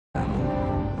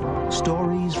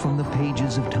Stories from the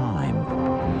pages of time.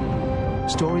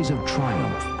 Stories of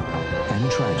triumph and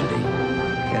tragedy,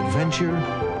 adventure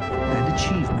and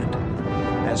achievement,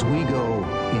 as we go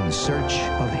in search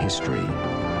of history.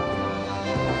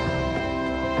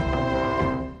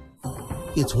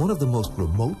 It's one of the most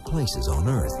remote places on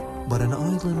Earth, but an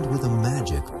island with a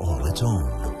magic all its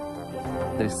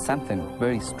own. There's something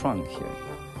very strong here,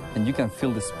 and you can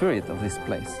feel the spirit of this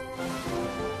place.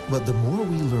 But the more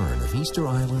we learn of Easter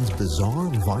Island's bizarre,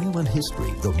 violent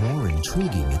history, the more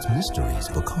intriguing its mysteries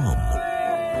become.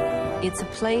 It's a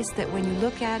place that when you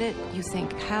look at it, you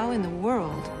think, how in the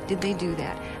world did they do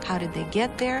that? How did they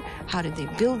get there? How did they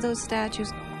build those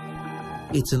statues?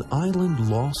 It's an island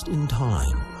lost in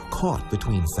time, caught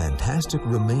between fantastic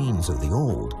remains of the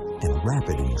old and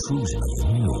rapid intrusion of the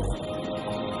new.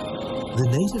 The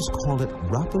natives call it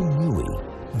Rapa Nui,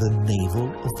 the navel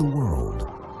of the world.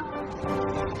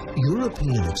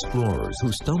 European explorers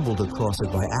who stumbled across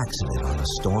it by accident on a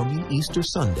stormy Easter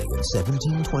Sunday in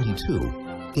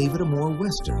 1722 gave it a more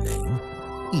Western name,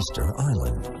 Easter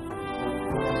Island.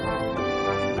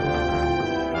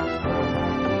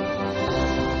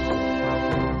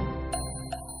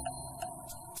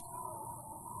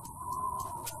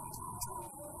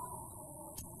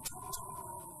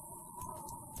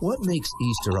 What makes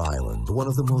Easter Island one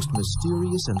of the most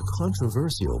mysterious and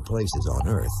controversial places on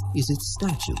Earth is its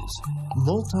statues,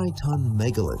 multi-ton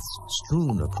megaliths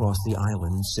strewn across the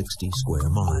island's 60 square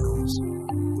miles.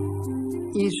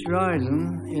 Easter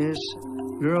Island is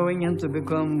growing into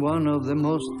become one of the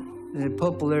most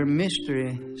popular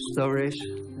mystery stories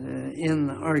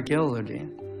in archaeology.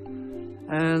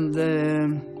 And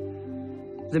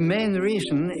the main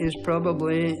reason is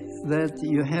probably that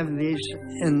you have these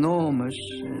enormous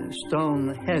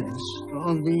stone heads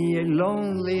on the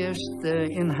loneliest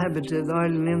inhabited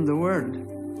island in the world.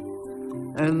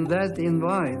 And that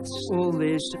invites all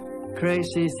these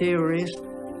crazy theories.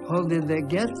 How did they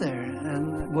get there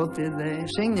and what did they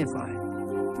signify?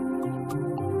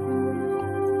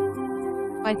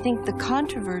 I think the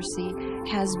controversy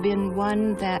has been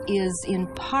one that is in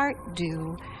part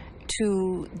due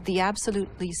to the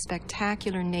absolutely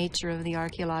spectacular nature of the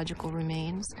archaeological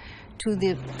remains, to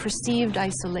the perceived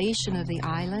isolation of the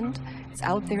island. It's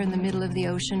out there in the middle of the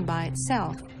ocean by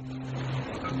itself.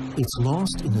 It's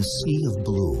lost in a sea of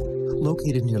blue,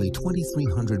 located nearly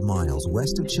 2,300 miles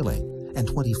west of Chile and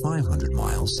 2,500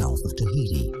 miles south of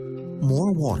Tahiti.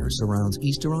 More water surrounds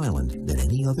Easter Island than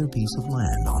any other piece of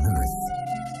land on Earth.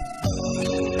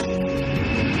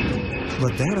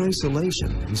 But that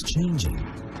isolation is changing.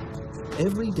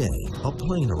 Every day, a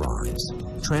plane arrives,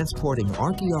 transporting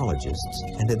archaeologists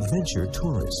and adventure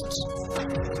tourists.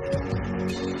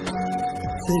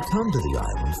 They come to the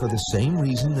island for the same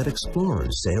reason that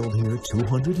explorers sailed here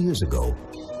 200 years ago,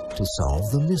 to solve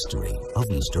the mystery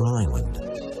of Easter Island.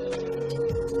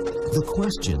 The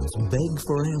questions beg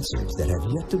for answers that have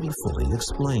yet to be fully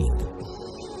explained.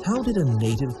 How did a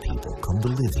native people come to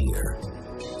live here?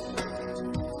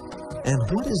 And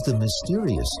what is the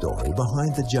mysterious story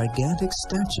behind the gigantic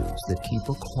statues that keep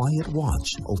a quiet watch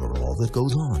over all that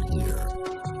goes on here?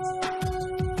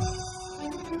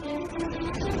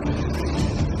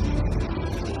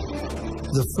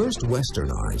 The first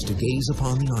Westerners to gaze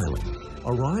upon the island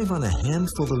arrive on a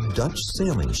handful of Dutch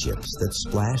sailing ships that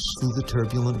splash through the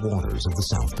turbulent waters of the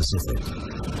South Pacific.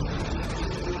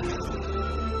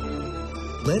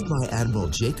 Led by Admiral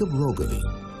Jacob Roggeveen,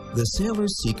 the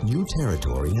sailors seek new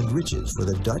territory and riches for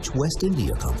the Dutch West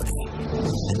India Company.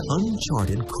 An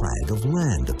uncharted crag of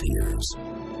land appears.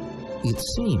 It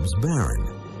seems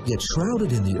barren, yet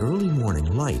shrouded in the early morning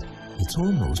light, it's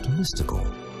almost mystical.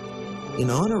 In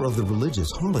honor of the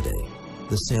religious holiday,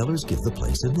 the sailors give the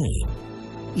place a name,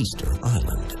 Easter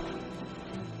Island.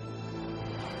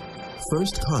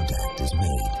 First contact is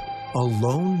made. A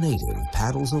lone native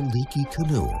paddles a leaky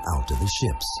canoe out to the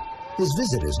ships. His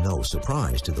visit is no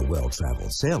surprise to the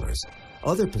well-traveled sailors.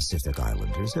 Other Pacific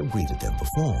Islanders have greeted them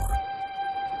before.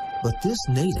 But this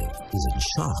native is in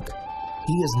shock.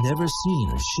 He has never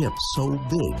seen a ship so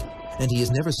big, and he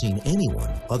has never seen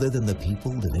anyone other than the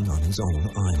people living on his own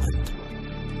island.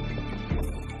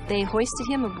 They hoisted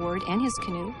him aboard and his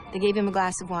canoe. They gave him a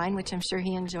glass of wine, which I'm sure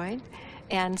he enjoyed,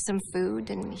 and some food,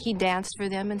 and he danced for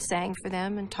them and sang for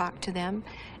them and talked to them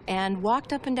and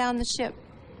walked up and down the ship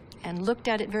and looked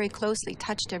at it very closely,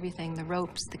 touched everything, the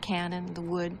ropes, the cannon, the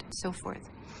wood, so forth.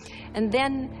 And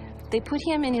then they put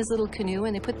him in his little canoe,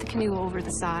 and they put the canoe over the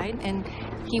side, and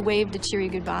he waved a cheery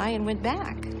goodbye and went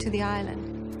back to the island.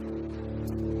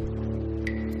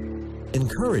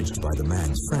 Encouraged by the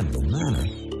man's friendly manner,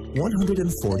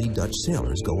 140 Dutch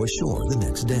sailors go ashore the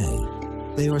next day.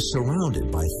 They are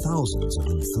surrounded by thousands of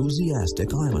enthusiastic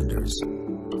islanders.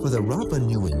 For the Rapa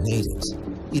Nui natives,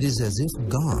 it is as if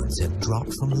gods had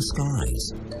dropped from the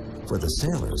skies. For the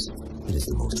sailors, it is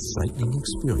the most frightening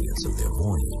experience of their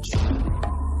voyage.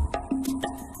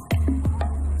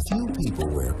 Few people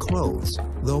wear clothes,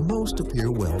 though most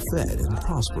appear well-fed and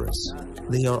prosperous.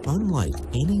 They are unlike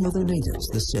any other natives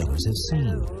the sailors have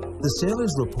seen. The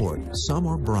sailors report some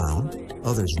are brown,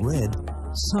 others red,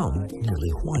 some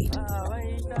nearly white.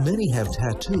 Many have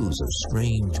tattoos of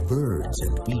strange birds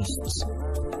and beasts.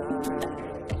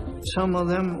 Some of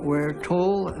them were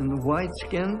tall and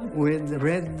white-skinned with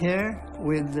red hair,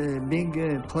 with big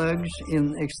plugs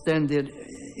in extended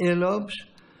earlobes,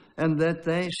 and that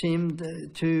they seemed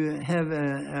to have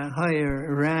a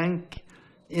higher rank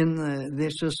in the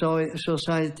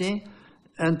society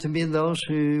and to be those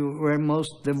who were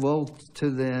most devoted to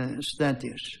the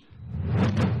statues.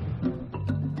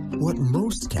 What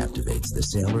most captivates the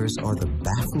sailors are the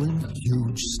baffling,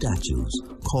 huge statues,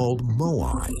 called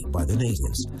moai by the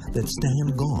natives, that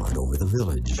stand guard over the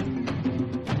village.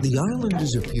 The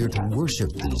islanders appear to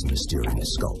worship these mysterious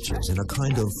sculptures in a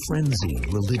kind of frenzied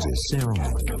religious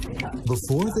ceremony.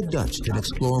 Before the Dutch can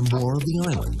explore more of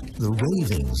the island, the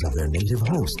ravings of their native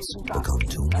hosts become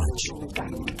too much.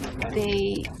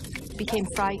 They became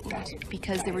frightened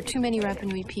because there were too many Rapa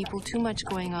Nui people, too much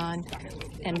going on.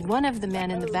 And one of the men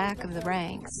in the back of the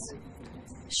ranks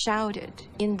shouted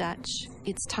in Dutch,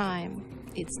 it's time,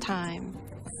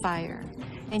 fire.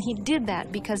 And he did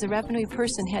that because a Rapa Nui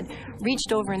person had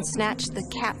reached over and snatched the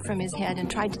cap from his head and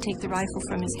tried to take the rifle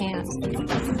from his hand.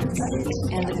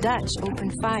 And the Dutch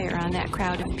opened fire on that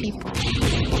crowd of people.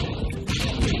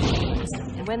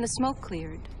 And when the smoke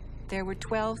cleared, there were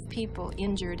 12 people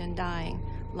injured and dying,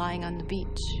 lying on the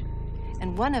beach.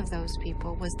 And one of those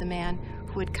people was the man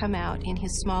who had come out in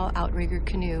his small outrigger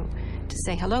canoe to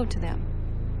say hello to them.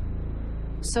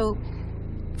 So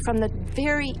from the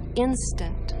very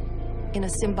instant, in a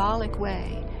symbolic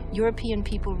way, European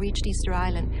people reached Easter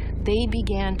Island, they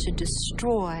began to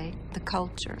destroy the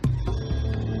culture.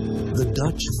 The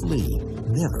Dutch flee,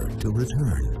 never to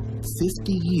return.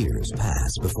 50 years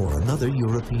pass before another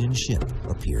European ship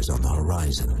appears on the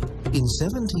horizon. In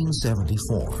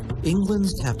 1774,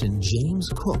 England's Captain James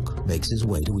Cook makes his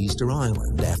way to Easter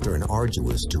Island after an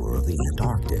arduous tour of the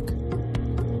Antarctic.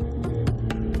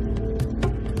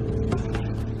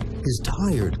 His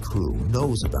tired crew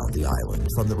knows about the island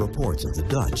from the reports of the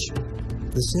Dutch.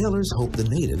 The sailors hope the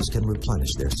natives can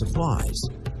replenish their supplies.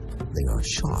 They are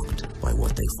shocked by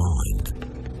what they find.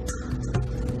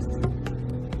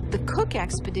 The Cook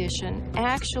expedition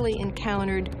actually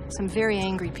encountered some very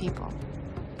angry people.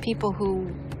 People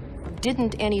who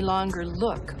didn't any longer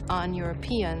look on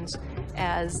Europeans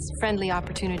as friendly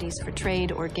opportunities for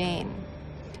trade or gain.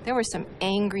 There were some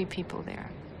angry people there.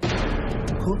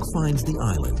 Cook finds the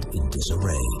island in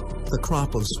disarray. The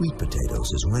crop of sweet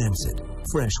potatoes is rancid.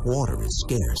 Fresh water is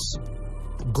scarce.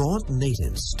 Gaunt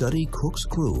natives study Cook's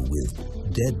crew with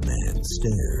dead man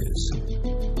stares.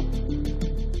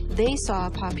 They saw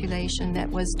a population that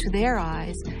was, to their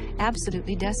eyes,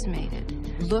 absolutely decimated.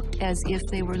 Looked as if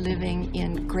they were living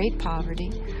in great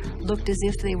poverty, looked as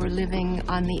if they were living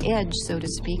on the edge, so to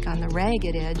speak, on the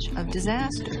ragged edge of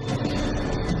disaster.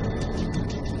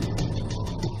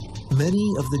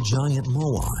 Many of the giant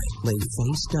moai lay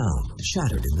face down,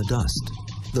 shattered in the dust.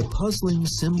 The puzzling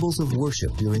symbols of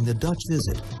worship during the Dutch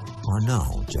visit are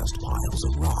now just piles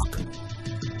of rock.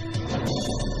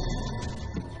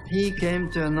 He came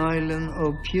to an island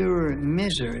of pure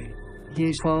misery.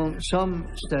 He found some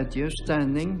statues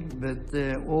standing, but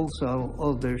also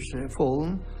others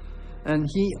fallen. And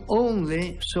he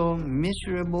only saw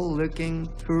miserable-looking,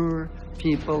 poor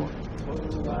people.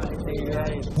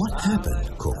 What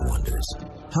happened, Cook wonders?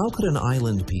 How could an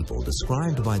island people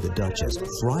described by the Dutch as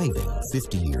thriving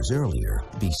 50 years earlier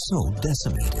be so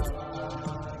decimated?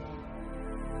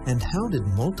 And how did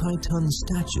multi-ton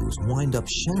statues wind up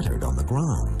shattered on the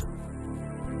ground?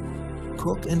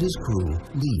 Cook and his crew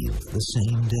leave the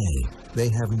same day. They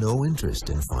have no interest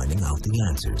in finding out the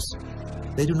answers.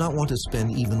 They do not want to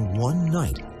spend even one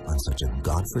night on such a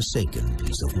godforsaken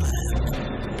piece of land.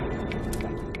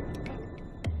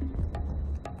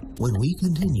 When we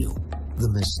continue, the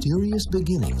mysterious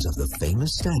beginnings of the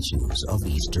famous statues of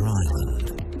Easter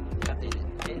Island.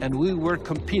 And we were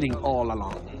competing all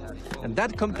along. And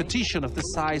that competition of the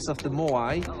size of the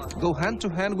moai go hand to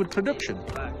hand with production.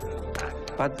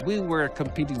 But we were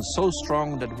competing so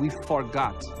strong that we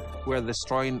forgot we're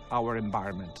destroying our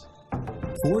environment.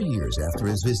 4 years after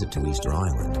his visit to Easter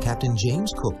Island, Captain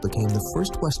James Cook became the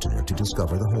first Westerner to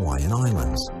discover the Hawaiian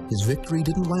Islands. His victory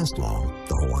didn't last long.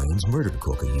 The Hawaiians murdered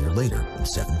Cook a year later, in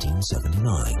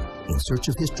 1779. In Search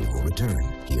of History will return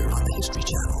here on the History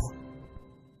Channel.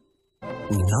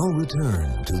 We now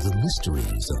return to the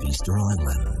mysteries of Easter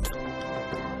Island.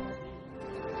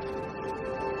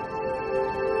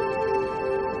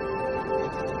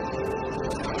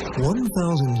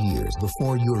 1,000 years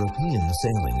before European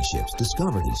sailing ships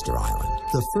discovered Easter Island,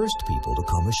 the first people to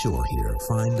come ashore here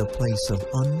find a place of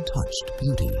untouched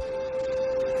beauty.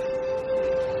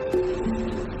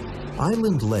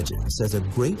 Island legend says a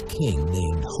great king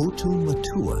named Hotu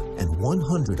Matua and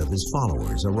 100 of his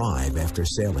followers arrive after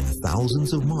sailing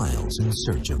thousands of miles in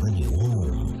search of a new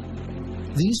home.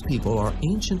 These people are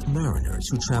ancient mariners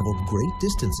who traveled great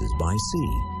distances by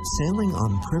sea, sailing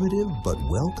on primitive but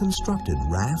well-constructed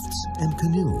rafts and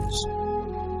canoes.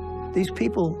 These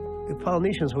people, the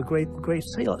Polynesians, were great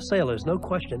sailors, no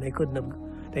question.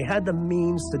 They had the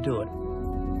means to do it.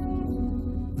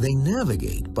 They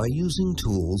navigate by using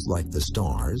tools like the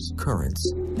stars,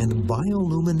 currents, and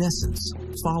bioluminescence,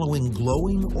 following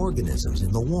glowing organisms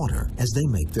in the water as they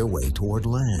make their way toward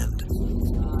land.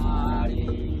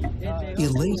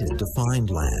 Elated to find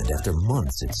land after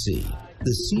months at sea,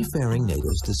 the seafaring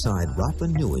natives decide Rapa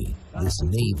Nui, this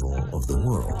navel of the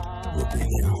world, will be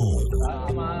their home.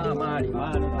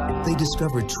 They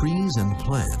discover trees and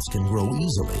plants can grow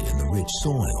easily in the rich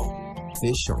soil.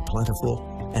 Fish are plentiful,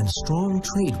 and strong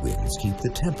trade winds keep the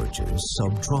temperatures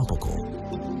subtropical.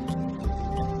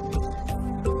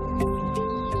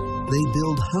 They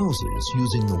build houses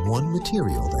using the one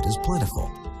material that is plentiful: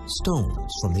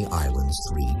 stones from the island's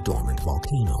 3 dormant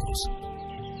volcanoes.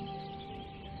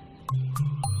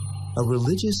 A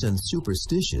religious and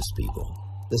superstitious people,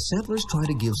 the settlers try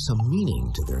to give some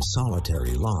meaning to their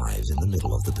solitary lives in the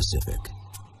middle of the Pacific.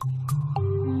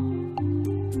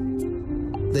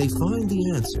 They find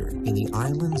the answer in the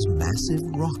island's massive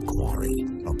rock quarry,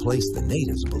 a place the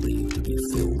natives believe to be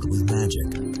filled with magic.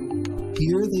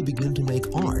 Here they begin to make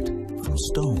art from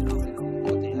stone.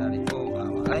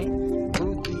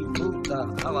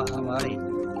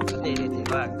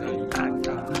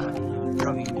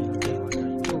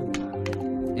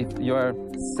 If you are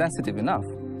sensitive enough,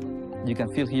 you can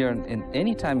feel here in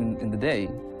any time in the day,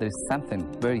 there is something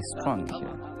very strong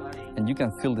here. And you can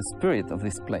feel the spirit of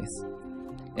this place.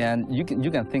 And you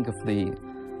can think of the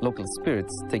local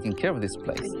spirits taking care of this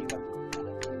place.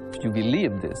 If you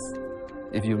believe this,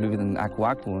 if you believe in Aku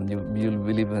and you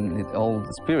believe in all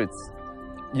the spirits,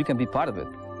 you can be part of it.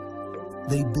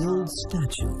 They build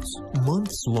statues,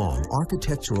 months-long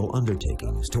architectural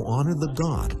undertakings to honor the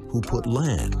god who put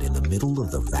land in the middle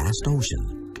of the vast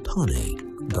ocean,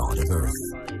 Tane, god of earth.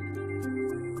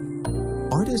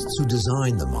 Artists who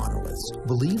designed the monoliths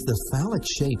believe the phallic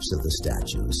shapes of the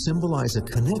statues symbolize a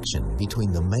connection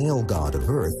between the male god of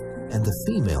earth and the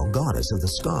female goddess of the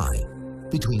sky,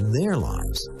 between their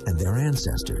lives and their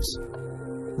ancestors.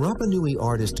 Rapa Nui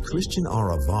artist Christian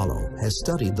Aravalo has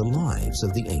studied the lives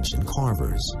of the ancient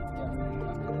carvers.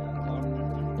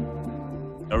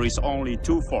 There is only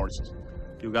 2 forces.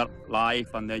 You got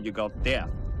life and then you got death.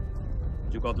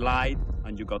 You got light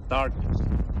and you got darkness.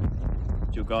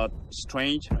 You got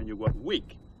strength and you got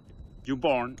weak. You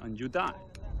born and you die.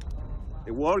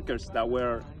 The workers that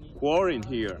were quarrying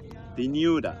here, they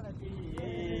knew that.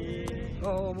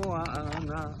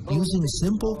 Using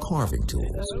simple carving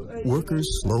tools, workers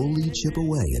slowly chip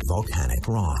away at volcanic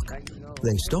rock.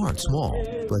 They start small,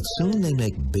 but soon they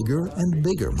make bigger and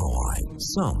bigger moai,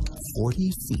 some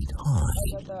 40 feet high.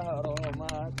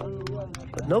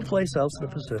 But no place else in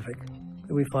the Pacific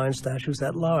do we find statues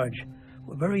that large.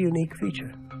 A very unique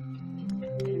feature.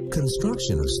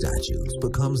 Construction of statues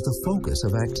becomes the focus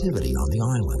of activity on the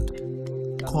island.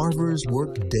 Carvers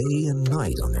work day and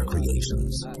night on their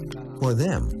creations. For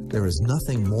them, there is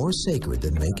nothing more sacred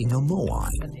than making a moai,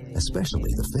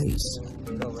 especially the face.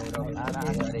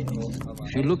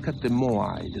 If you look at the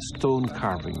moai, the stone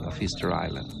carving of Easter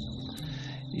Island,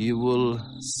 you will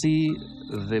see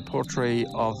the portrait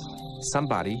of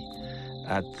somebody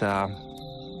at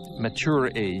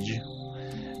mature age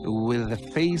with a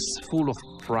face full of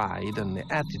pride and the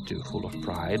attitude full of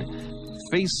pride,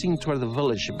 facing toward the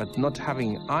village, but not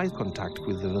having eye contact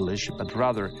with the village, but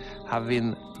rather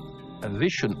having a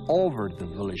vision over the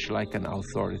village like an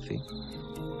authority.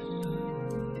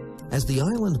 As the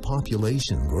island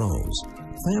population grows,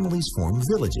 families form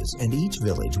villages, and each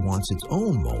village wants its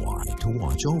own moai to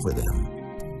watch over them.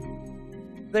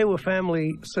 They were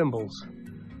family symbols.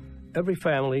 Every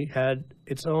family had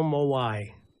its own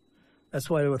moai. That's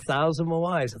why there were 1,000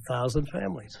 moais, 1,000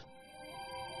 families.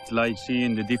 It's like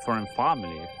seeing the different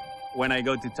families. When I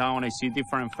go to town, I see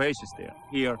different faces there.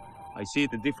 Here, I see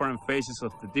the different faces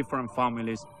of the different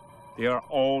families. They are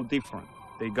all different.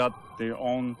 They got their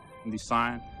own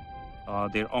design,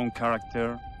 their own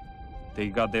character. They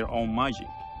got their own magic.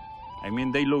 I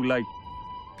mean, they look like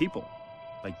people,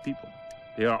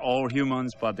 They are all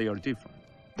humans, but they are different.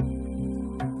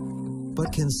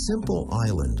 But can simple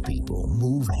island people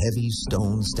move heavy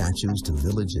stone statues to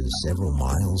villages several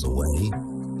miles away?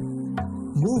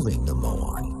 Moving the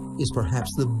moai is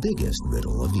perhaps the biggest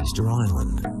riddle of Easter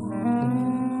Island.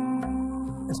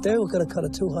 If they were going to cut a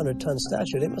 200-ton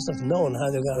statue, they must have known how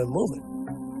they were going to move it.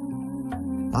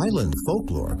 Island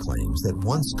folklore claims that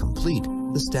once complete,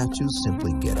 the statues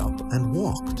simply get up and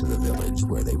walk to the village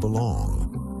where they belong.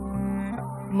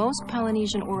 Most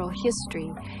Polynesian oral history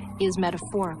is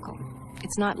metaphorical.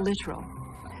 It's not literal.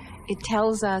 It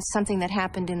tells us something that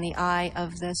happened in the eye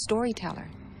of the storyteller,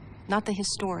 not the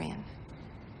historian.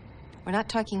 We're not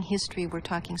talking history, we're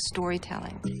talking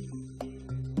storytelling.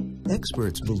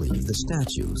 Experts believe the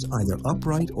statues, either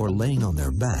upright or laying on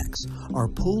their backs, are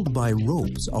pulled by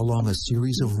ropes along a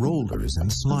series of rollers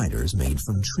and sliders made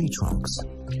from tree trunks.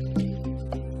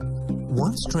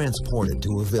 Once transported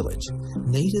to a village,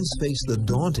 natives face the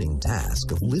daunting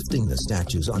task of lifting the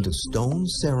statues onto stone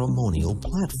ceremonial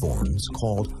platforms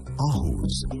called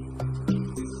ahus.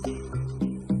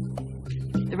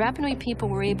 The Rapa Nui people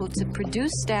were able to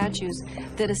produce statues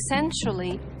that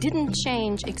essentially didn't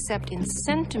change except in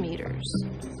centimeters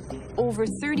over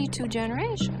 32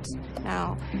 generations.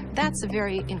 Now, that's a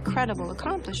very incredible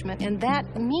accomplishment, and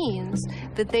that means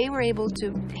that they were able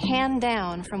to hand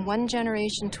down from one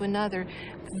generation to another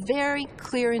very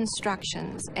clear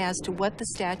instructions as to what the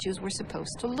statues were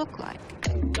supposed to look like.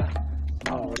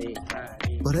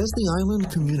 But as the island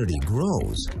community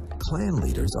grows, clan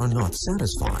leaders are not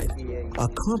satisfied. A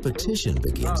competition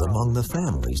begins among the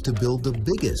families to build the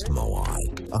biggest moai,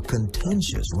 a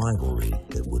contentious rivalry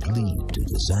that would lead to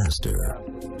disaster.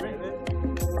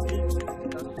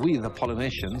 We, the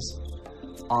Polynesians,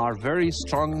 are very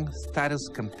strong status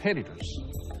competitors.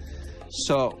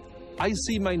 So I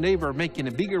see my neighbor making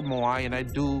a bigger moai and I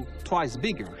do twice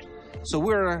bigger. So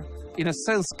we're, in a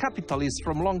sense, capitalists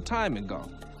from a long time ago.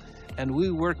 And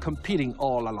we were competing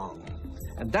all along.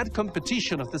 And that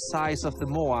competition of the size of the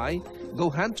moai go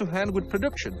hand to hand with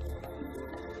production.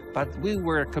 But we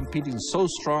were competing so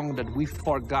strong that we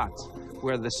forgot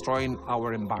we're destroying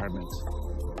our environment.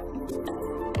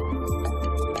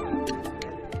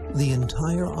 The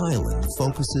entire island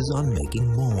focuses on making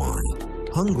moai.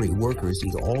 Hungry workers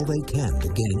eat all they can to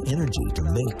gain energy to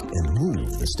make and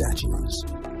move the statues.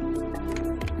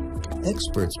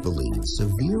 Experts believe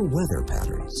severe weather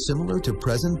patterns similar to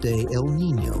present-day El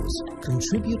Niños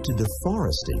contribute to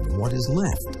deforesting what is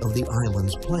left of the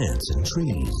island's plants and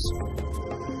trees.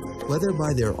 Whether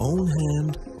by their own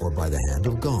hand or by the hand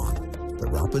of God, the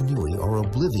Rapa Nui are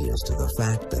oblivious to the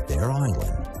fact that their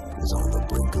island is on the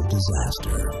brink of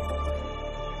disaster.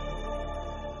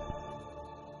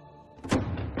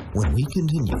 When we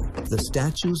continue, the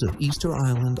statues of Easter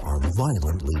Island are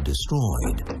violently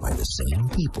destroyed by the same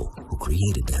people who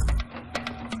created them.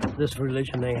 This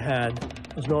religion they had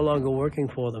was no longer working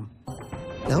for them.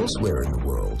 Elsewhere in the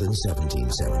world in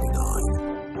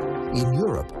 1779, in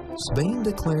Europe, Spain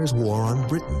declares war on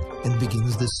Britain and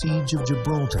begins the Siege of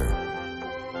Gibraltar.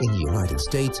 In the United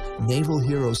States, naval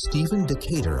hero Stephen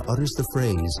Decatur utters the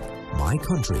phrase, "My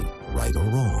country, right or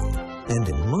wrong." And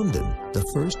in London, the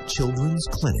first children's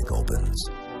clinic opens.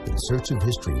 In Search of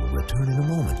History will return in a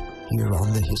moment here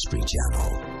on the History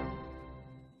Channel.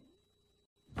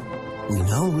 We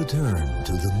now return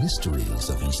to the mysteries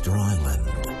of Easter Island.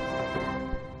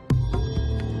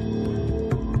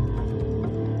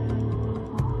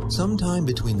 Sometime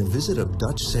between the visit of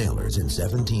Dutch sailors in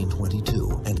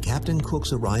 1722 and Captain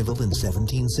Cook's arrival in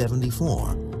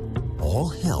 1774, all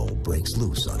hell breaks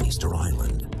loose on Easter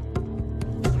Island.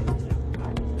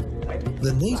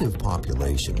 The native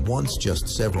population, once just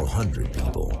several hundred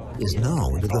people, is now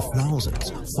into the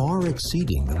thousands, far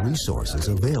exceeding the resources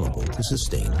available to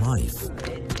sustain life.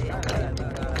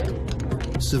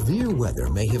 Severe weather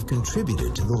may have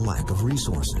contributed to the lack of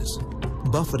resources,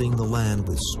 buffeting the land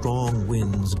with strong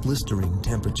winds, blistering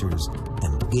temperatures,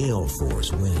 and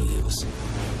gale-force waves.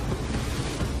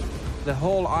 The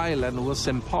whole island was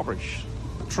impoverished.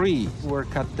 Trees were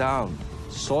cut down,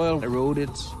 soil eroded.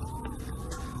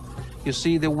 You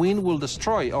see, the wind will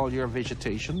destroy all your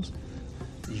vegetation,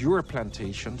 your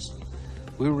plantations.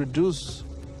 We reduce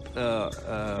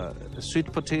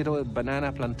sweet potato,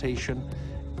 banana plantation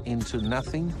into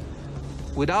nothing.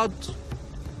 Without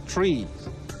trees,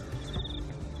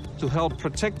 To help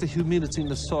protect the humidity in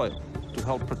the soil, to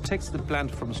help protect the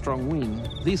plant from strong wind,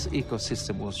 this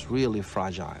ecosystem was really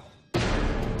fragile.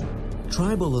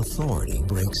 Tribal authority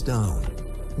breaks down.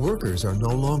 Workers are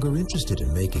no longer interested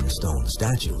in making stone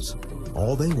statues.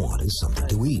 All they want is something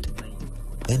to eat.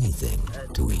 Anything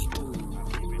to eat.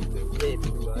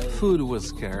 Food was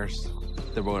scarce.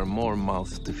 There were more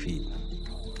mouths to feed.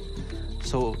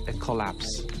 So a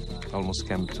collapse almost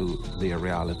came to their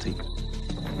reality.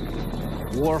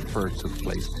 Warfare took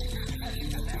place.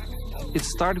 It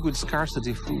started with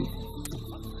scarcity of food.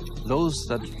 Those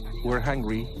that were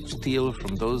hungry steal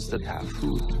from those that have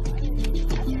food.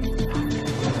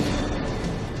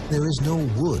 There is no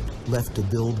wood left to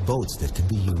build boats that can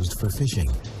be used for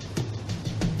fishing.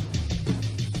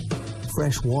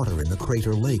 Fresh water in the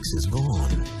crater lakes is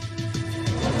gone.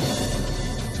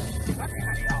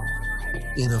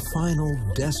 In a final,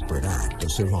 desperate act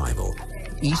of survival,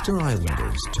 Easter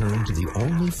Islanders turn to the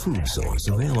only food source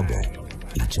available,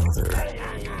 each other.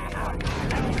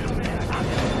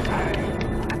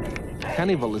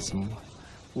 Cannibalism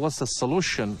was a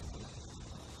solution,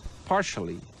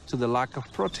 partially, to the lack of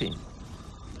protein.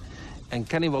 And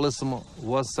cannibalism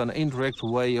was an indirect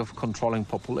way of controlling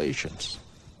populations.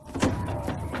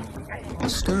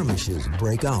 Skirmishes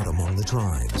break out among the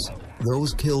tribes.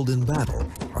 Those killed in battle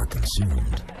are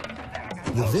consumed.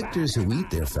 The victors who eat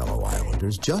their fellow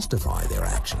islanders justify their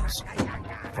actions.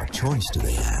 What choice do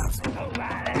they have?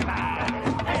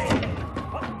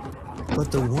 But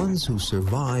the ones who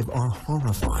survive are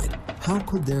horrified. How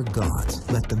could their gods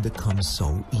let them become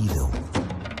so evil?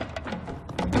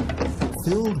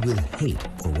 Filled with hate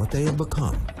for what they have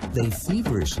become, they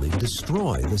feverishly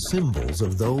destroy the symbols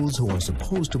of those who are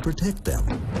supposed to protect them.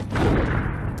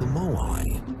 The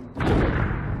moai.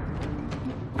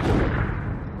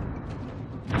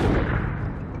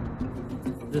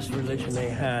 This religion they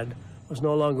had was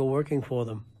no longer working for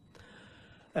them.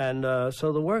 And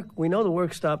so we know the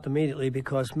work stopped immediately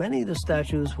because many of the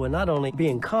statues were not only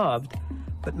being carved,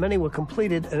 but many were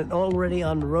completed and already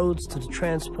on roads to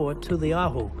transport to the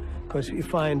Ahu. Because you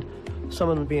find some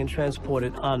of them being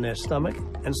transported on their stomach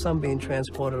and some being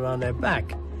transported on their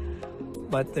back.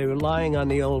 But they were lying on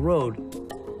the old road.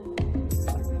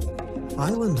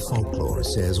 Island folklore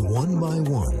says one by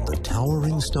one the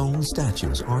towering stone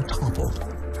statues are toppled,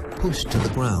 pushed to the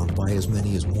ground by as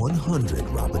many as 100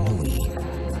 Rapa Nui.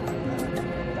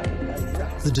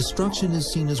 The destruction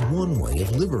is seen as one way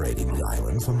of liberating the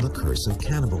island from the curse of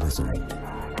cannibalism.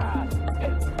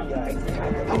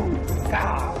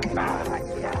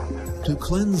 To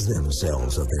cleanse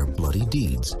themselves of their bloody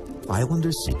deeds,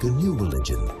 islanders seek a new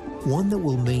religion, one that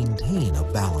will maintain a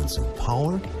balance of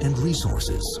power and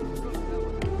resources.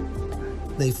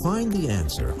 They find the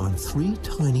answer on 3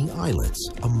 tiny islets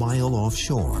a mile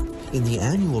offshore in the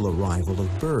annual arrival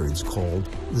of birds called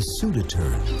the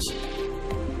Pseudoterns.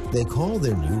 They call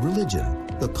their new religion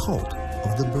the cult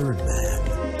of the Birdman.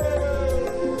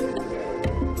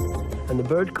 And the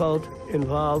bird cult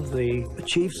involved the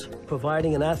chiefs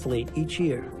providing an athlete each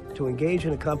year to engage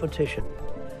in a competition.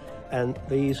 And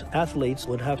these athletes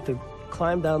would have to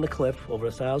climb down the cliff over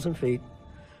 1,000 feet,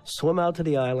 swim out to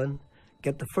the island,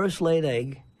 get the first laid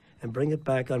egg, and bring it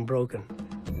back unbroken.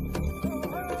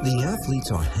 The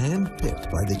athletes are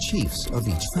hand-picked by the chiefs of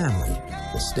each family.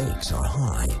 The stakes are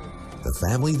high. The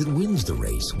family that wins the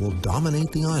race will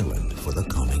dominate the island for the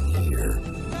coming year.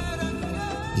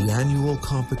 The annual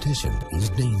competition is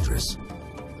dangerous.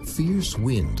 Fierce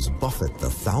winds buffet the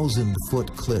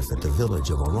 1,000-foot cliff at the village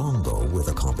of Orongo where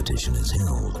the competition is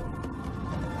held.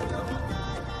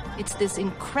 It's this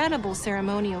incredible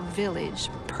ceremonial village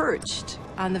perched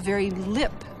on the very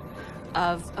lip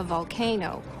of a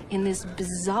volcano in this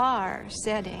bizarre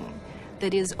setting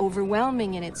that is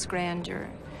overwhelming in its grandeur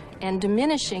and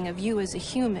diminishing of you as a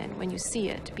human when you see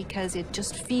it, because it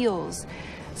just feels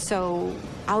so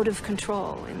out of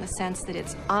control in the sense that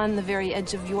it's on the very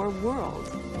edge of your world.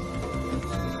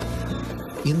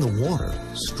 In the water,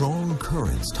 strong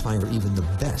currents tire even the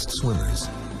best swimmers.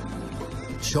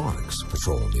 Sharks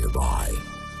patrol nearby.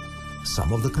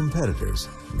 Some of the competitors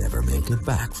never make it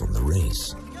back from the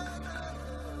race.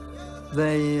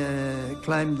 They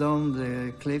climbed down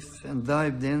the cliff and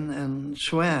dived in and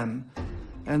swam.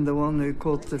 And the one who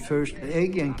caught the first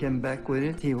egg and came back with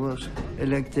it, he was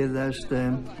elected as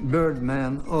the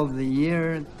Birdman of the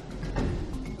Year.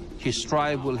 His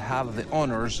tribe will have the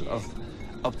honors of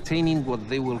obtaining what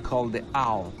they will call the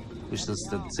owl, which is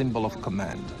the symbol of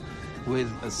command, with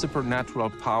supernatural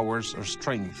powers or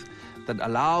strength that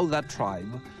allow that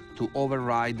tribe to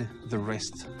override the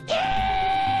rest.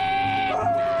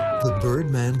 The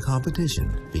Birdman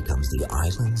competition becomes the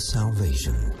island's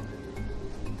salvation.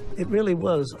 It really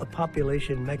was a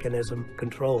population mechanism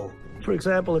control. For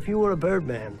example, if you were a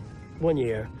birdman one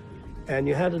year and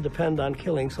you had to depend on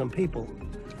killing some people,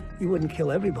 you wouldn't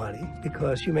kill everybody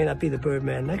because you may not be the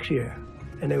birdman next year,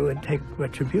 and they would take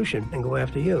retribution and go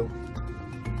after you.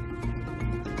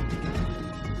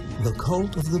 The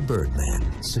cult of the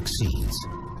birdman succeeds.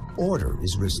 Order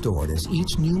is restored as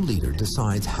each new leader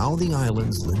decides how the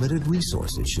island's limited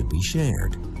resources should be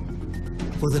shared.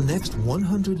 For the next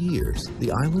 100 years,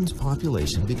 the island's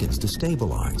population begins to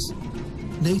stabilize.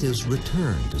 Natives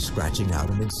return to scratching out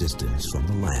an existence from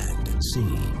the land and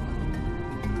sea.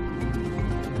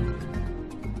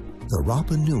 The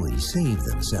Rapa Nui save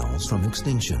themselves from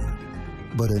extinction,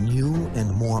 but a new and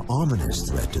more ominous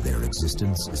threat to their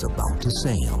existence is about to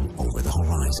sail over the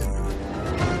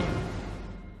horizon.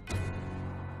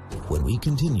 When we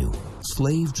continue,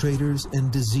 slave traders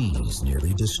and disease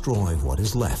nearly destroy what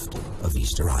is left of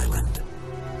Easter Island.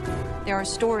 There are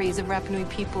stories of Rapa Nui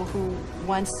people who,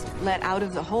 once let out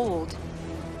of the hold,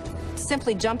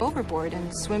 simply jump overboard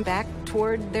and swim back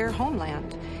toward their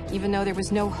homeland, even though there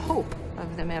was no hope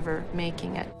of them ever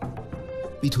making it.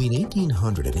 Between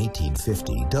 1800 and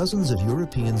 1850, dozens of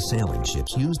European sailing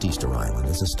ships used Easter Island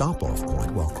as a stop-off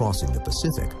point while crossing the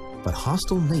Pacific, but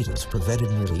hostile natives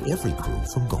prevented nearly every crew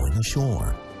from going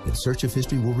ashore. In Search of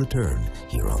History will return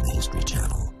here on the History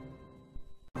Channel.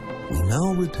 We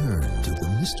now return to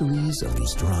the mysteries of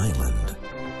Easter Island.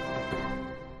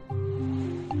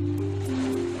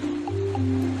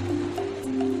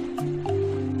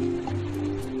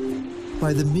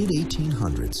 By the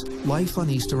mid-1800s, life on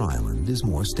Easter Island is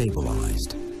more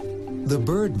stabilized. The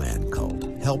Birdman cult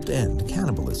helped end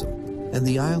cannibalism, and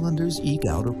the islanders eke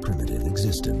out a primitive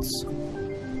existence.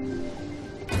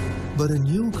 But a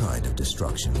new kind of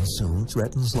destruction soon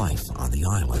threatens life on the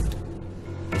island.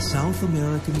 South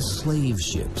American slave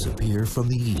ships appear from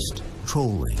the east,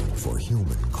 trolling for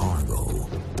human cargo.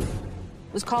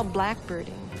 It was called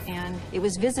blackbirding, and it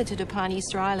was visited upon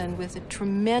Easter Island with a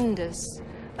tremendous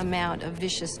amount of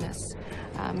viciousness.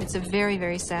 It's a very,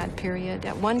 very sad period.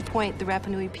 At one point, the Rapa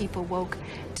Nui people woke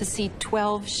to see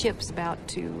 12 ships about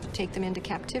to take them into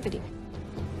captivity.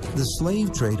 The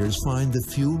slave traders find the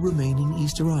few remaining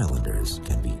Easter Islanders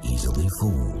can be easily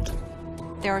fooled.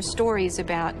 There are stories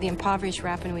about the impoverished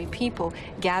Rapa Nui people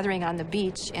gathering on the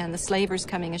beach and the slavers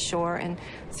coming ashore and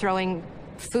throwing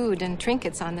food and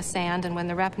trinkets on the sand, and when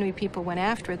the Rapa Nui people went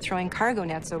after it, throwing cargo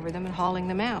nets over them and hauling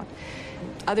them out.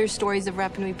 Other stories of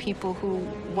Rapa Nui people who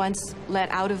once let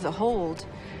out of the hold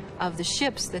of the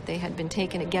ships that they had been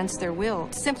taken against their will,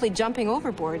 simply jumping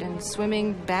overboard and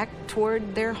swimming back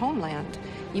toward their homeland,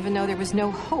 even though there was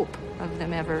no hope of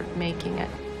them ever making it.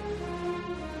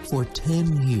 For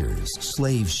 10 years,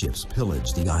 slave ships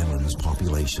pillaged the island's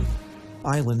population.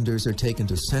 Islanders are taken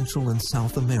to Central and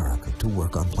South America to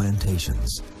work on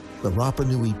plantations. The Rapa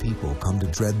Nui people come to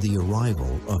dread the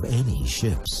arrival of any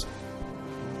ships.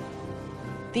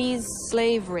 These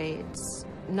slave raids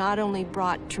not only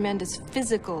brought tremendous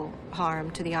physical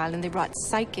harm to the island, they brought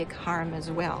psychic harm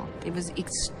as well. It was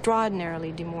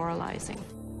extraordinarily demoralizing.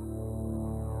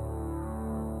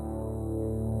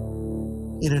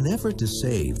 In an effort to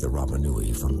save the Rapa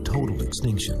Nui from total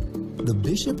extinction, the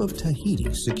Bishop of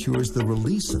Tahiti secures the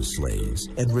release of slaves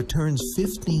and returns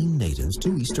 15 natives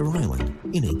to Easter Island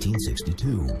in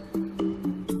 1862.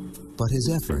 But his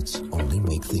efforts only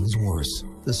make things worse.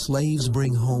 The slaves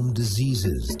bring home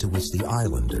diseases to which the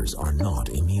islanders are not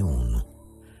immune.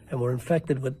 And were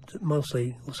infected with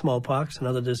mostly smallpox and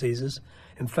other diseases,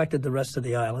 infected the rest of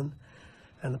the island,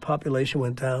 and the population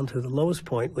went down to the lowest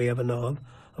point we ever know of,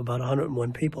 about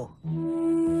 101 people.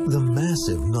 The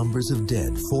massive numbers of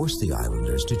dead forced the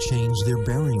islanders to change their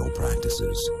burial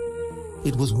practices.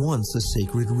 It was once a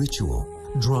sacred ritual,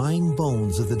 drying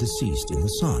bones of the deceased in the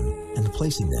sun and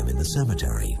placing them in the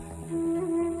cemetery.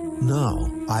 Now,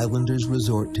 islanders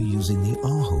resort to using the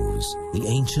ahus, the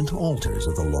ancient altars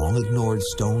of the long-ignored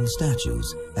stone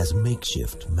statues, as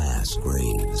makeshift mass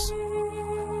graves.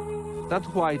 That's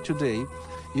why today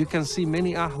you can see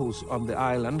many ahus on the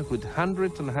island with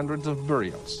hundreds and hundreds of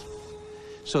burials.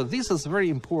 So this is very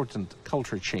important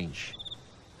culture change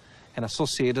and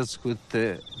associated with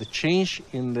the change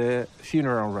in the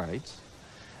funeral rites.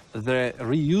 The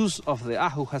reuse of the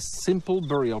ahu has simple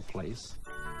burial place.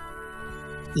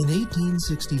 In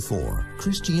 1864,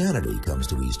 Christianity comes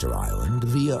to Easter Island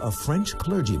via a French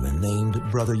clergyman named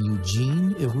Brother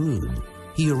Eugene Ackroyd.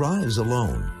 He arrives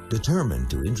alone, determined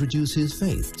to introduce his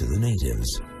faith to the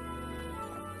natives.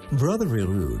 Brother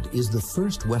Ackroyd is the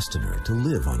first Westerner to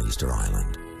live on Easter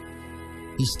Island.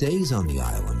 He stays on the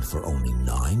island for only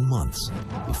 9 months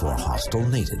before hostile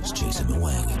natives chase him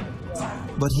away.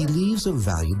 But he leaves a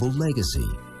valuable legacy.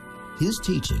 His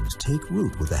teachings take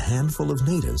root with a handful of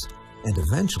natives, and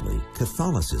eventually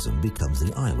Catholicism becomes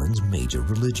the island's major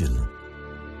religion.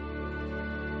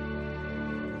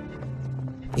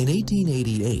 In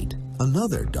 1888,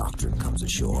 another doctrine comes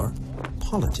ashore: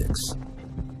 politics.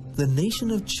 The nation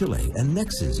of Chile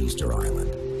annexes Easter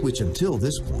Island, which until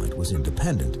this point was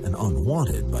independent and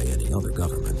unwanted by any other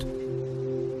government.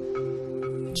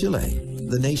 Chile,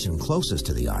 the nation closest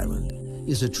to the island,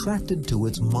 is attracted to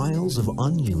its miles of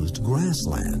unused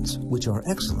grasslands, which are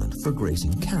excellent for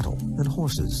grazing cattle and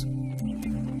horses.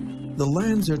 The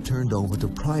lands are turned over to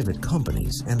private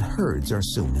companies, and herds are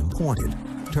soon imported,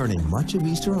 turning much of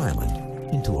Easter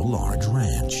Island into a large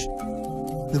ranch.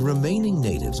 The remaining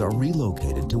natives are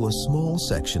relocated to a small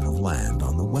section of land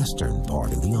on the western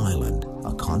part of the island,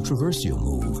 a controversial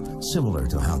move similar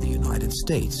to how the United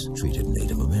States treated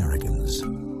Native Americans.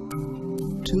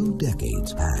 2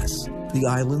 decades pass. The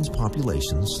island's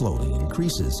population slowly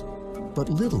increases, but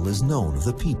little is known of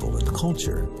the people and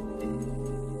culture.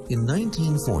 In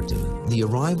 1914, the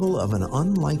arrival of an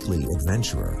unlikely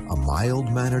adventurer, a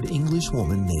mild-mannered English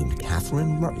woman named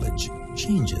Catherine Rutledge,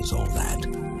 changes all that.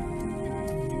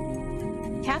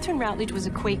 Catherine Routledge was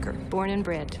a Quaker, born and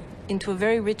bred into a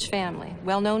very rich family,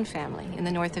 well-known family in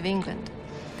the north of England.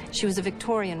 She was a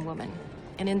Victorian woman,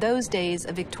 and in those days,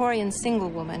 a Victorian single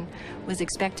woman was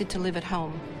expected to live at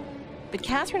home. But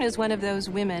Catherine is one of those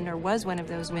women, or was one of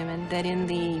those women, that in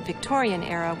the Victorian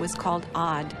era was called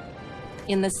odd,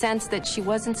 in the sense that she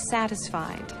wasn't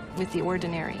satisfied with the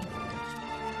ordinary.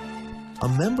 A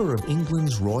member of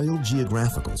England's Royal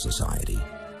Geographical Society,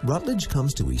 Rutledge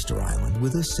comes to Easter Island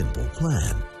with a simple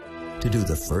plan: to do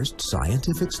the first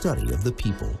scientific study of the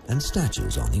people and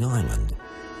statues on the island.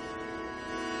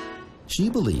 She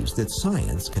believes that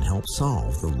science can help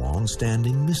solve the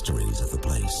long-standing mysteries of the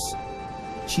place.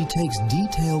 She takes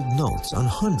detailed notes on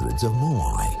hundreds of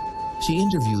moai. She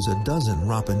interviews a dozen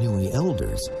Rapa Nui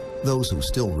elders, those who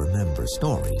still remember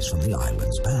stories from the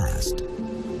island's past.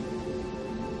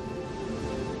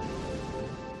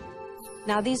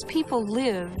 Now, these people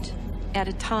lived at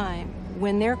a time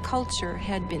when their culture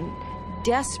had been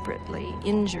desperately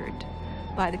injured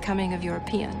by the coming of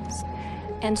Europeans.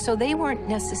 And so they weren't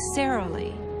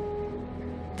necessarily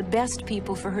the best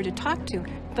people for her to talk to.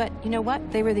 But you know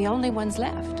what? They were the only ones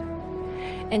left.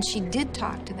 And she did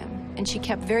talk to them, and she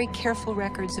kept very careful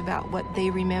records about what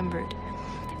they remembered.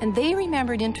 And they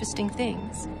remembered interesting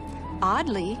things.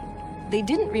 Oddly, they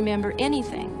didn't remember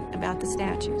anything about the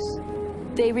statues.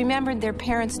 They remembered their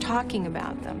parents talking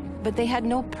about them, but they had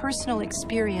no personal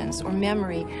experience or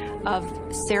memory of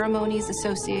ceremonies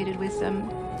associated with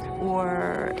them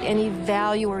or any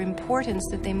value or importance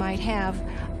that they might have,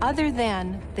 other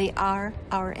than they are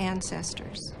our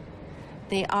ancestors.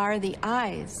 They are the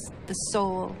eyes, the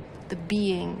soul, the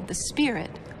being, the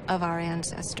spirit of our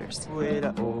ancestors. What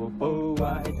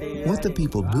the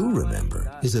people do remember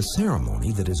is a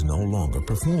ceremony that is no longer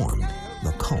performed,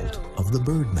 the cult of the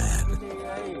Birdman.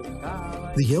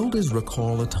 The elders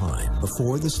recall a time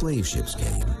before the slave ships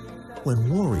came, when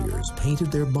warriors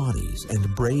painted their bodies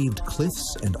and braved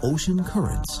cliffs and ocean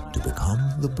currents to become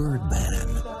the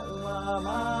Birdman.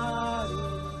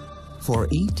 For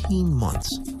 18 months,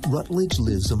 Rutledge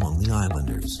lives among the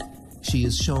islanders. She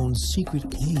is shown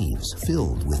secret caves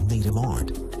filled with native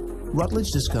art.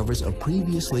 Rutledge discovers a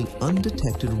previously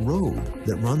undetected road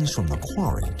that runs from the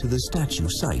quarry to the statue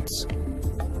sites.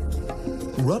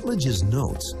 Rutledge's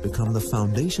notes become the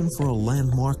foundation for a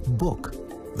landmark book,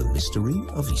 The Mystery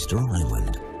of Easter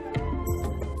Island.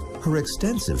 Her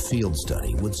extensive field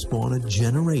study would spawn a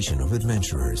generation of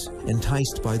adventurers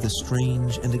enticed by the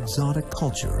strange and exotic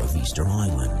culture of Easter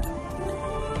Island.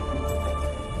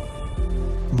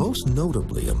 Most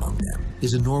notably among them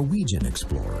is a Norwegian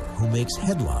explorer who makes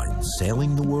headlines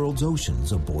sailing the world's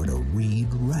oceans aboard a reed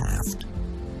raft.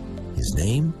 His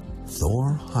name,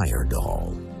 Thor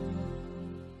Heyerdahl.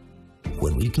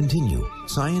 When we continue,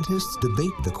 scientists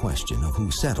debate the question of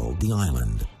who settled the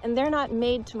island. And they're not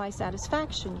made to my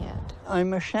satisfaction yet.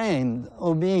 I'm ashamed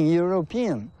of being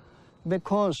European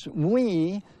because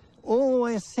we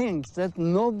always think that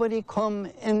nobody come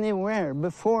anywhere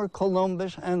before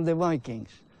Columbus and the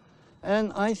Vikings.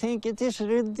 And I think it is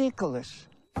ridiculous.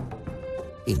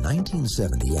 In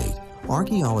 1978,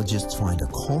 archaeologists find a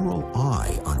coral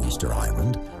eye on Easter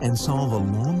Island and solve a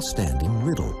long-standing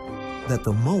riddle that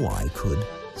the moai could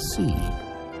see.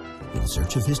 In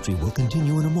Search of History will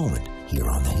continue in a moment here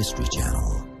on the History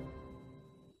Channel.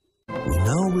 We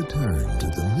now return to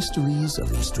the mysteries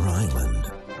of Easter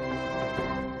Island.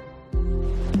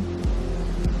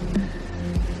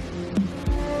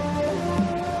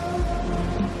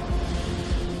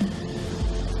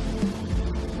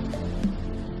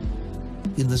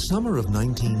 the summer of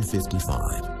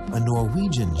 1955, a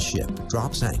Norwegian ship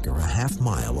drops anchor a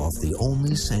half-mile off the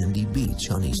only sandy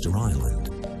beach on Easter Island.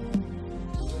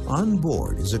 On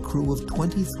board is a crew of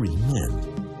 23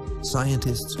 men,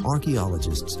 scientists,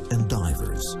 archaeologists, and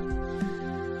divers.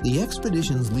 The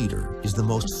expedition's leader is the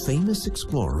most famous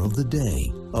explorer of the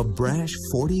day, a brash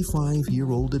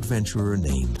 45-year-old adventurer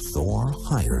named Thor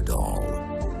Heyerdahl.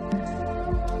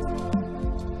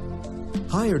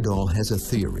 Heyerdahl has a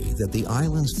theory that the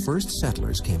island's first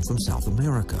settlers came from South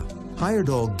America.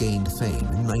 Heyerdahl gained fame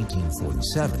in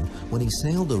 1947 when he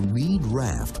sailed a reed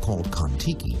raft called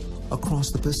Kon-Tiki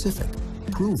across the Pacific,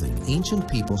 proving ancient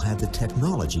people had the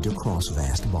technology to cross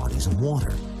vast bodies of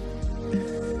water.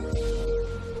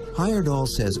 Heyerdahl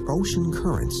says ocean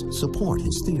currents support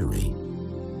his theory.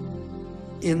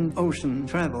 In ocean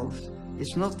travels,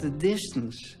 it's not the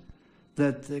distance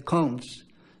that counts,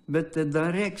 but the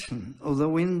direction of the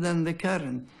wind and the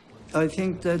current. I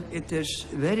think that it is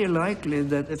very likely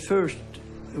that the first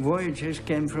voyages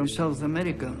came from South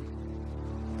America.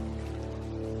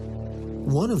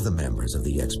 One of the members of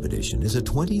the expedition is a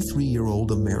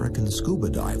 23-year-old American scuba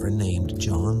diver named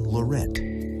John Lorette.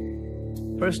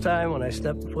 First time when I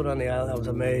stepped foot on the island, I was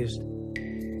amazed.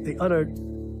 The utter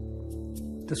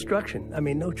destruction. I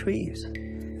mean, no trees,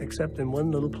 except in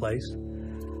one little place.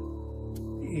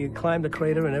 You climb the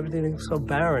crater and everything was so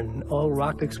barren, all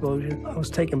rock explosion. I was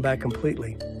taken back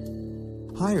completely.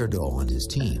 Heyerdahl and his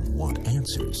team want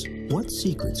answers. What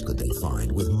secrets could they find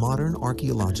with modern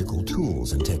archaeological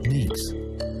tools and techniques?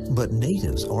 But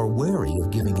natives are wary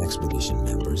of giving expedition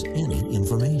members any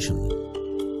information.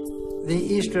 The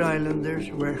Easter Islanders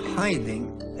were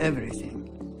hiding everything,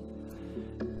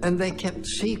 and they kept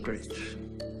secrets.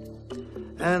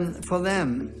 And for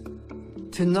them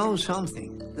to know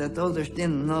something that others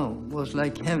didn't know was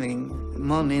like having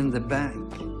money in the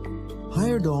bank.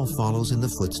 Heyerdahl follows in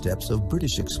the footsteps of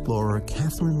British explorer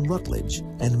Catherine Rutledge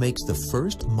and makes the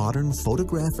first modern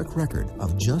photographic record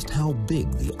of just how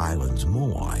big the island's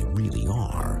moai really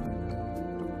are.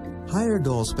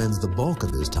 Heyerdahl spends the bulk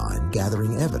of his time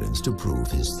gathering evidence to prove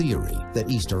his theory that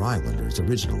Easter Islanders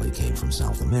originally came from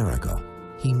South America.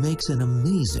 He makes an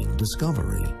amazing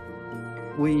discovery.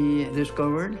 We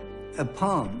discovered a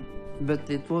palm, but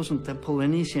it wasn't a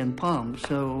Polynesian palm,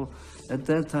 so at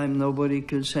that time nobody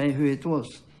could say who it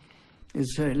was.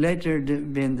 It's later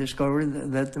been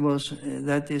discovered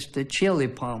that is the Chile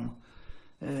palm,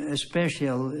 a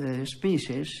special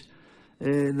species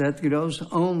that grows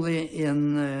only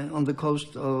on the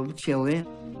coast of Chile.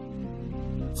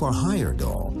 For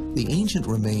Heyerdahl, the ancient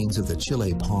remains of the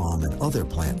Chile palm and other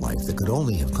plant life that could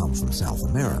only have come from South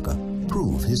America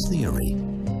prove his theory.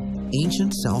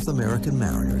 Ancient South American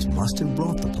mariners must have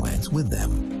brought the plants with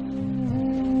them.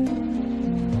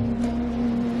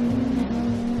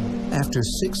 After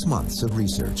 6 months of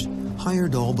research,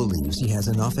 Heyerdahl believes he has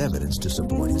enough evidence to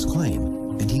support his claim,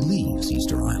 and he leaves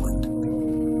Easter Island.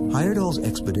 Heyerdahl's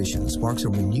expedition sparks a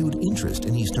renewed interest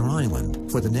in Easter Island.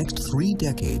 For the next 3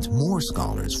 decades, more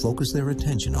scholars focus their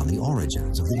attention on the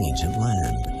origins of the ancient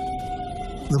land.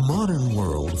 The modern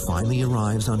world finally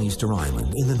arrives on Easter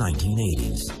Island in the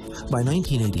 1980s. By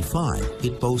 1985,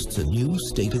 it boasts a new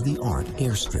state-of-the-art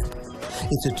airstrip.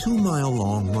 It's a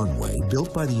 2-mile-long runway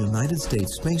built by the United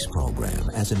States Space Program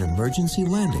as an emergency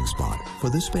landing spot for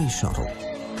the space shuttle.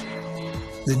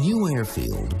 The new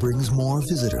airfield brings more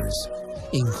visitors,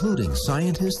 including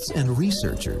scientists and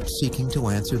researchers seeking to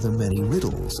answer the many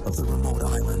riddles of the remote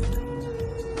island.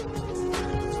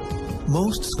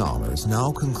 Most scholars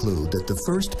now conclude that the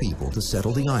first people to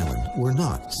settle the island were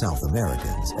not South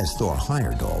Americans, as Thor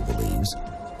Heyerdahl believes,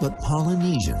 but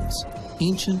Polynesians,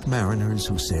 ancient mariners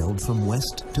who sailed from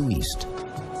west to east.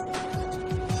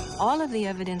 All of the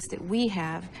evidence that we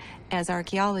have as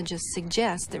archaeologists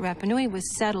suggests that Rapa Nui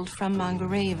was settled from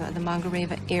Mangareva, the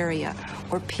Mangareva area,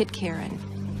 or Pitcairn.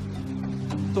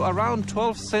 So around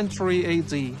 12th century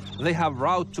AD, they have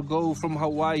route to go from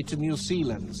Hawaii to New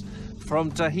Zealand, from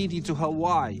Tahiti to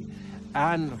Hawaii,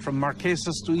 and from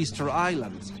Marquesas to Easter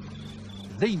Island.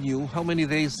 They knew how many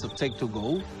days it take to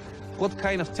go, what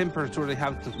kind of temperature they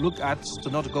have to look at to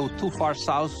not go too far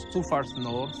south, too far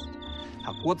north,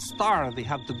 what star they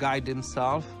have to guide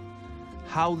themselves,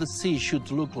 how the sea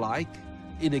should look like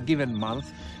in a given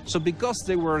month. So because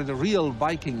they were the real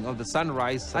Viking of the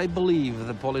sunrise, I believe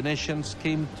the Polynesians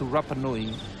came to Rapa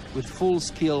Nui with full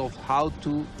skill of how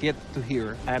to get to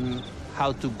here and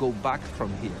how to go back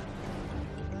from here.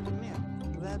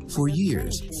 For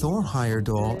years, Thor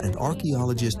Heyerdahl and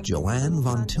archaeologist Joanne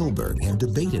von Tilburg have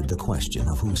debated the question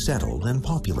of who settled and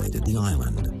populated the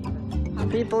island.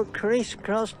 People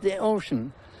crisscrossed the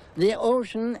ocean The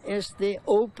ocean is the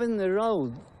open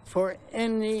road for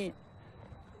any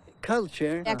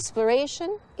culture.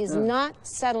 Exploration is not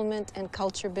settlement and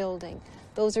culture building.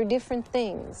 Those are different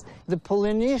things. The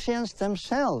Polynesians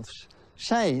themselves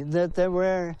say that there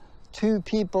were 2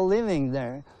 people living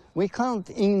there. We can't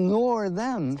ignore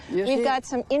them. We've got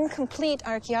some incomplete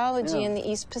archaeology in the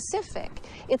East Pacific.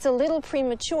 It's a little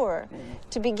premature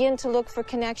to begin to look for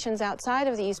connections outside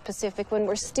of the East Pacific when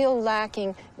we're still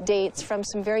lacking dates from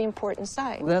some very important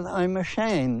sites. That I'm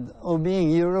ashamed of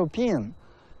being European,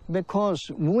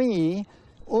 because we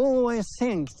always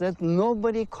think that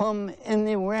nobody come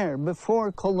anywhere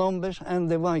before Columbus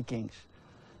and the Vikings.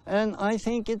 And I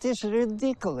think it is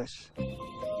ridiculous.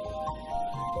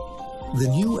 The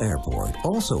new airport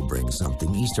also brings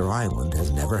something Easter Island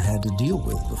has never had to deal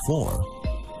with before: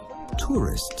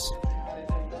 tourists.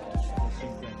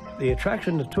 The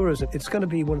attraction to tourism, it's going to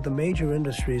be one of the major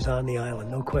industries on the island,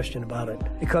 no question about it,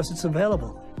 because it's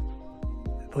available.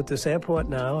 Put this airport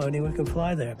now, anyone can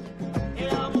fly there.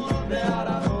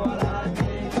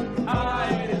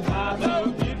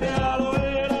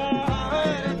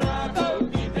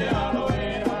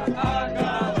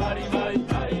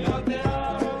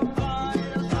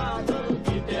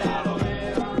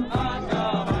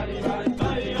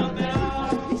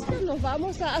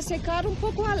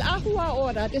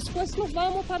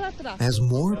 As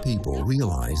more people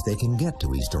realize they can get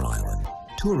to Easter Island,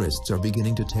 tourists are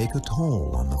beginning to take a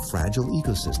toll on the fragile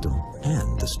ecosystem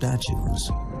and the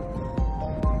statues.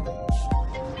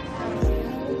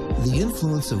 The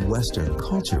influence of Western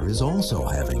culture is also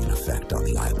having an effect on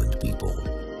the island people.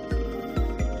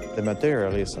 The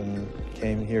materialism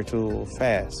came here too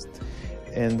fast,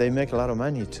 and they make a lot of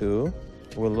money too,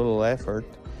 with little effort.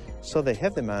 So they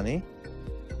have the money,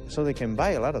 so they can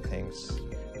buy a lot of things,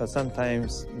 but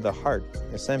sometimes the heart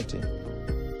is empty.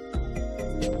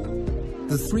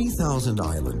 The 3,000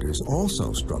 islanders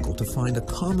also struggle to find a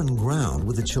common ground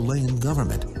with the Chilean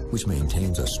government, which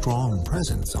maintains a strong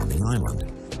presence on the island.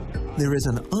 There is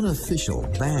an unofficial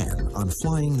ban on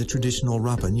flying the traditional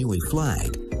Rapa Nui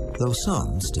flag, though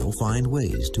some still find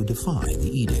ways to defy the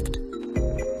edict.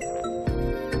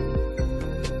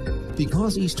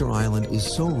 Because Easter Island is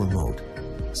so remote,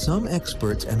 some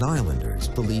experts and islanders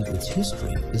believe its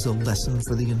history is a lesson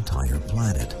for the entire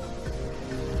planet.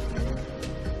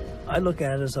 I look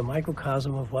at it as a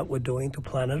microcosm of what we're doing to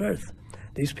planet Earth.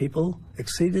 These people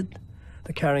exceeded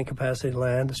the carrying capacity of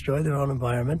land, destroyed their own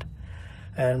environment,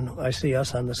 and I see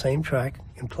us on the same track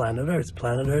in planet Earth.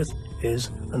 Planet Earth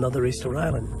is another Easter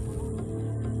Island.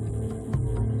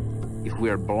 If we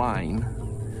are blind,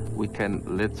 we can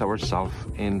let ourselves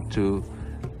into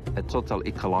a total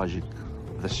ecological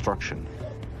destruction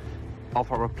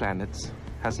of our planet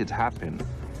as it happened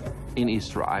in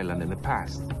Easter Island in the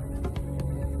past.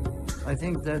 I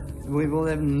think that we will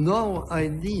have no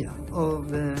idea of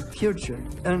the future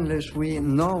unless we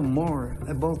know more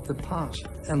about the past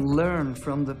and learn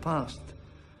from the past.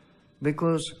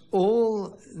 Because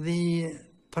all the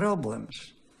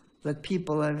problems that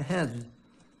people have had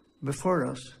before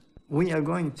us, we are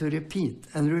going to repeat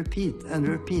and repeat and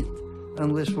repeat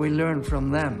unless we learn from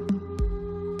them.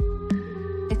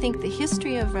 I think the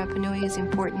history of Rapa Nui is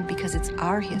important because it's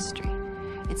our history.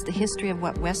 It's the history of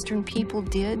what Western people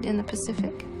did in the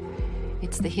Pacific.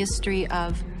 It's the history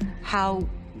of how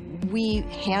we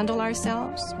handle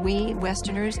ourselves, we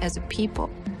Westerners as a people.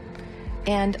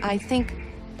 And I think,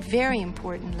 very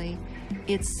importantly,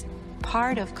 it's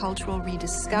part of cultural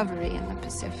rediscovery in the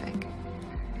Pacific.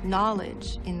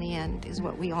 Knowledge, in the end, is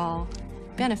what we all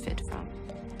benefit from.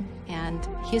 And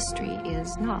history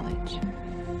is knowledge.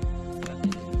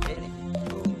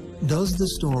 Does the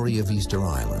story of Easter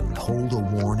Island hold a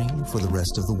warning for the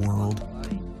rest of the world?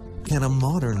 Can a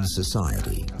modern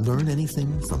society learn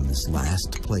anything from this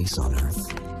last place on Earth?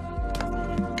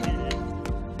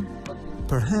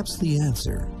 Perhaps the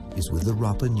answer is with the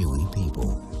Rapa Nui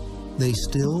people. They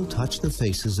still touch the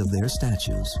faces of their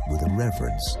statues with a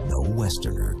reverence no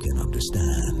Westerner can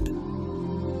understand.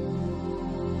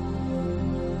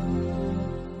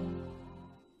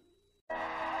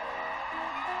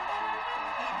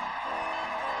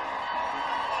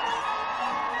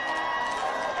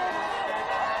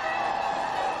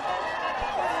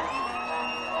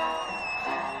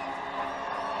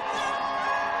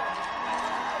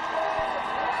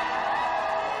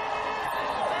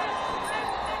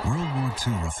 World War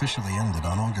II officially ended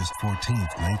on August 14,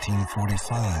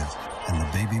 1945, and the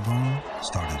baby boom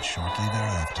started shortly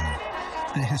thereafter.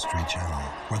 The History Channel,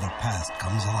 where the past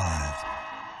comes alive.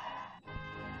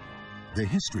 The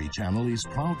History Channel is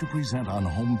proud to present on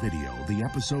home video the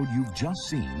episode you've just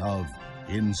seen of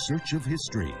In Search of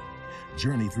History.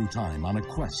 Journey through time on a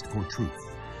quest for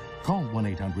truth. Call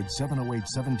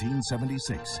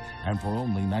 1-800-708-1776, and for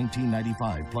only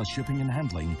 $19.95 plus shipping and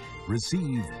handling,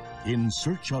 receive In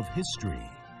Search of History.